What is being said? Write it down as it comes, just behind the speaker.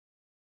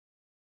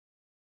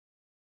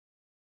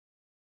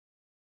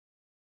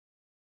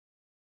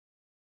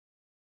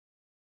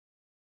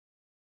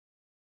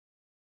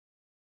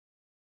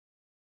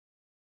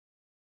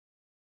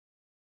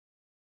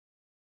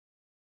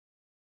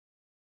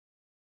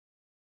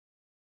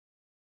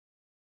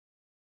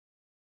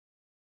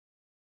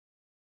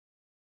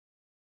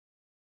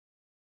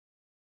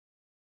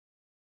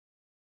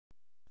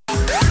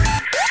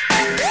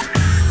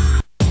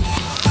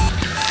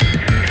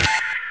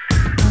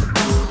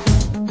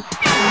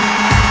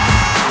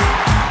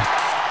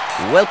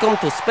Welcome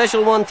to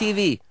special1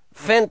 TV.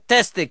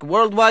 Fantastic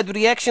worldwide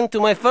reaction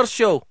to my first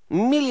show.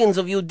 Millions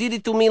of you did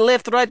it to me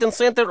left, right and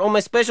center on my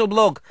special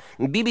blog.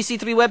 BBC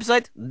 3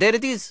 website, there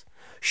it is.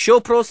 Show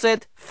Pro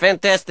said,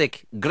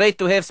 fantastic. Great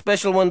to have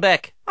special1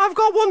 back. I've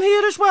got one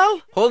here as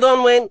well. Hold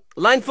on, Wayne.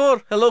 Line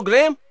 4. Hello,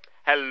 Graham.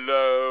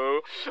 Hello.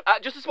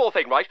 Just a small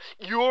thing, right?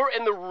 You're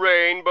in the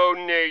Rainbow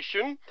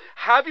Nation.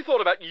 Have you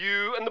thought about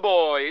you and the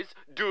boys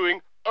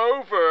doing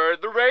Over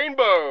the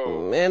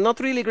Rainbow?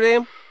 Not really,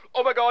 Graham.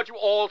 Oh my god, you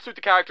all suit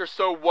the character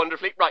so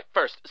wonderfully. Right,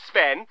 first,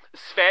 Sven.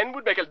 Sven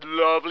would make a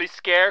lovely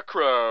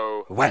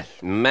scarecrow. Well,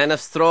 Man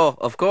of Straw,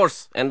 of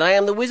course. And I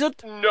am the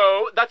wizard?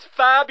 No, that's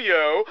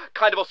Fabio.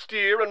 Kind of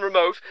austere and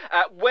remote.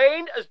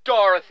 Wayne as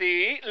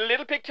Dorothy.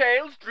 Little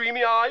pigtails,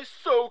 dreamy eyes,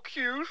 so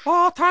cute.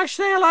 Oh, thanks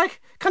there,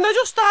 Can I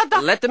just add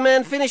that? Let the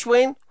man finish,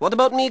 Wayne. What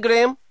about me,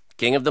 Graham?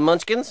 King of the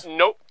Munchkins?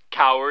 Nope.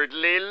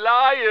 Cowardly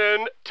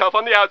lion. Tough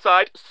on the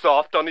outside,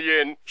 soft on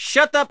the in.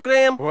 Shut up,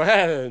 Graham.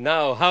 Well,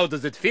 now, how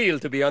does it feel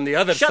to be on the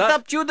other side? Shut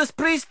up, Judas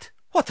Priest.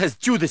 What has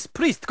Judas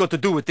Priest got to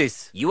do with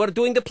this? You are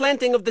doing the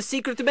planting of the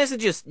secret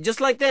messages,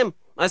 just like them.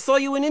 I saw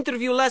you in an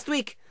interview last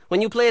week.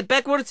 When you play it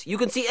backwards, you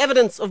can see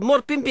evidence of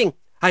more pimping.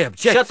 I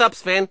object. Shut up,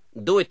 Sven.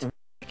 Do it.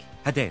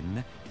 And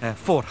then,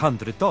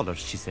 $400,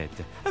 she said.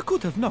 I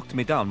could have knocked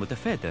me down with a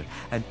feather,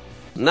 and...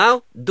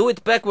 Now, do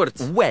it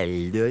backwards. Well,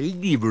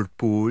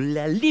 Liverpool,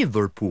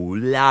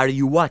 are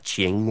you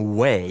watching?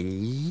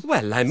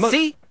 Well, I must...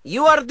 See?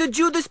 You are the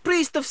Judas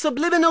Priest of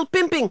subliminal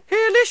pimping.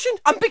 Hey, listen,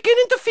 I'm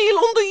beginning to feel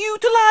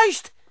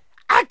underutilized.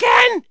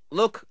 Again!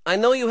 Look, I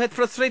know you had a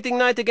frustrating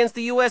night against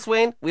the US,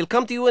 Wayne. We'll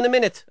come to you in a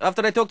minute,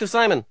 after I talk to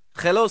Simon.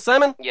 Hello,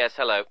 Simon? Yes,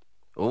 hello.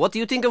 What do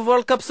you think of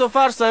World Cup so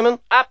far, Simon?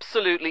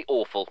 Absolutely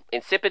awful.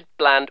 Insipid,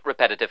 bland,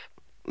 repetitive.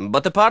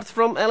 But apart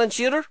from Alan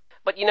Shearer?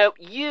 But you know,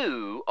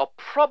 you are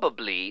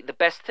probably the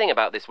best thing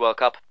about this World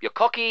Cup. You're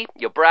cocky,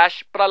 you're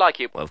brash, but I like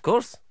you. Of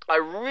course. I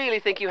really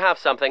think you have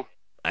something.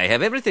 I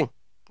have everything.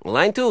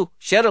 Line 2,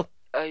 Cheryl.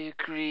 I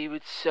agree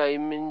with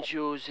Simon,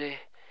 Jose.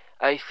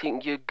 I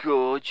think you're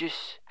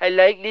gorgeous. I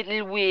like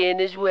little Wayne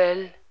as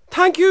well.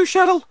 Thank you,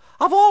 Cheryl.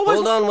 I've always...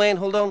 Hold on, Wayne,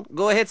 hold on.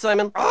 Go ahead,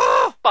 Simon.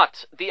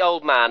 But the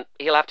old man,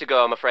 he'll have to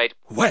go, I'm afraid.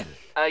 Well,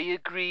 I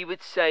agree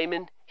with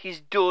Simon.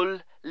 He's dull,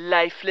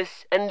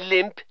 lifeless and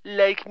limp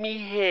like me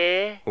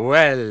hair.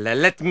 well,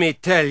 let me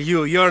tell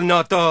you, you're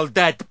not all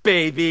that,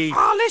 baby.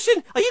 Ah,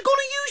 listen, are you going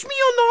to use me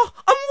or not?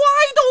 I'm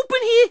wide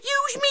open here.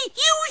 Use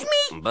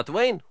me. But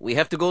Wayne, we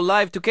have to go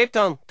live to Cape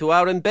Town, to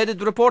our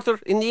embedded reporter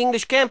in the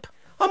English camp.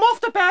 I'm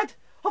off to bed.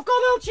 I've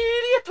got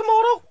Algeria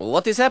tomorrow.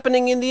 What is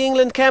happening in the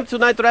England camp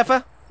tonight,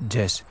 Rafa?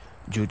 Jess,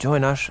 you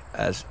join us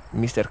as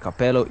Mr.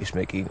 Capello is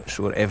making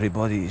sure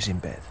everybody is in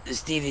bed.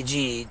 Stevie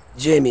G,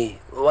 Jamie,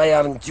 why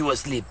aren't you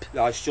asleep?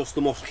 Yeah, it's just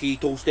the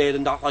mosquitoes there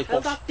and that,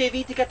 Tell that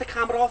divvy to get the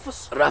camera off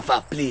us.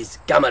 Rafa, please,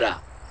 camera.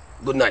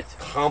 Good night.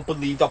 Can't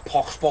believe that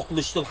pox bottle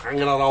is still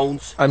hanging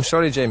around. I'm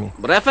sorry, Jamie.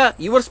 Rafa,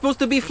 you were supposed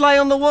to be fly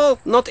on the wall,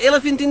 not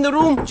elephant in the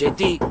room.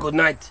 JT, good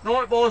night.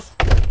 Night, boss.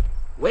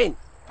 Wayne.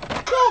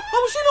 No, I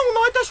was in all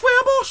night, I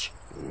swear, boss.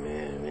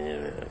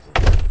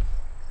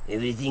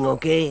 Everything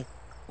okay?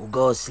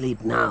 Go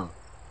sleep now.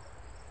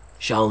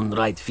 Sean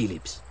Wright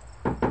Phillips.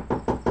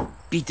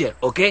 Peter,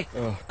 okay?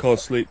 Can't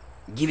sleep.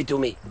 Give it to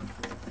me.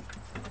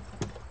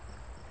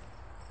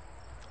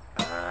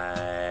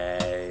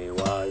 I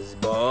was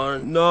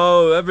born.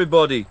 No,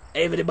 everybody.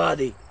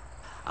 Everybody.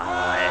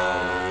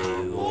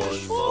 I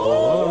was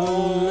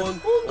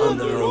born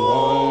under a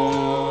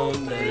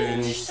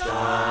wandering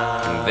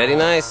star. Very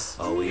nice.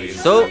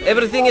 So,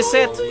 everything is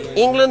set.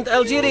 England,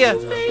 Algeria.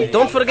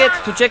 Don't forget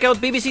to check out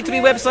BBC 3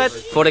 website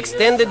for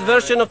extended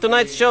version of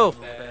tonight's show.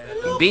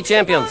 Be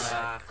champions.